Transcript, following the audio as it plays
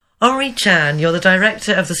Henri Tschann, you're the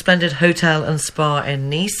director of the Splendid Hotel and Spa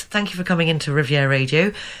in Nice. Thank you for coming into Riviera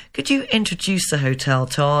Radio. Could you introduce the hotel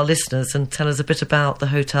to our listeners and tell us a bit about the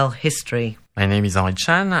hotel history? My name is Henri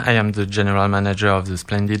Tschann. I am the general manager of the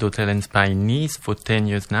Splendid Hotel and Spa in Nice for 10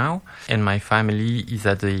 years now. And my family is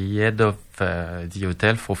at the head of the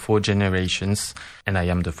hotel for 4 generations, and I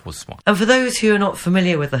am the 4th one. And for those who are not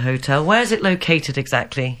familiar with the hotel, where is it located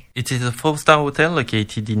exactly? It is a 4-star hotel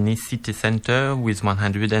located in Nice city centre with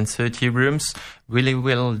 130 rooms, really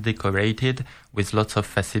well decorated with lots of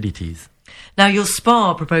facilities. Now, your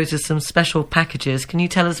spa proposes some special packages. Can you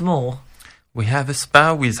tell us more? We have a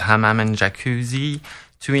spa with hammam and jacuzzi,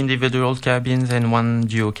 2 individual cabins and 1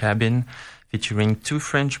 duo cabin, featuring 2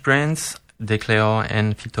 French brands, Decléor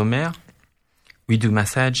and Phytomer. We do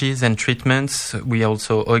massages and treatments. We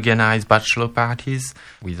also organize bachelor parties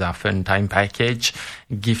with our fun time package.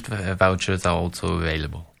 Gift vouchers are also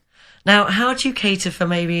available. Now, how do you cater for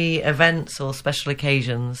maybe events or special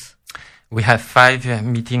occasions? We have 5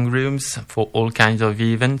 meeting rooms for all kinds of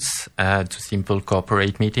events, to simple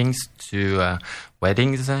corporate meetings, to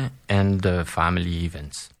weddings and family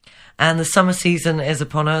events. And the summer season is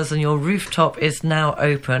upon us and your rooftop is now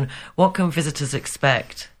open. What can visitors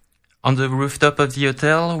expect? On the rooftop of the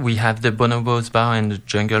hotel, we have the Bonobos Bar and the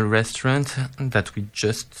Jungle Restaurant that we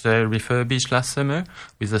just refurbished last summer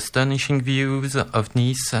with astonishing views of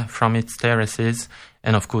Nice from its terraces.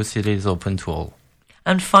 And of course, it is open to all.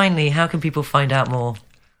 And finally, how can people find out more?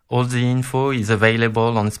 All the info is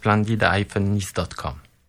available on splendid-nice.com.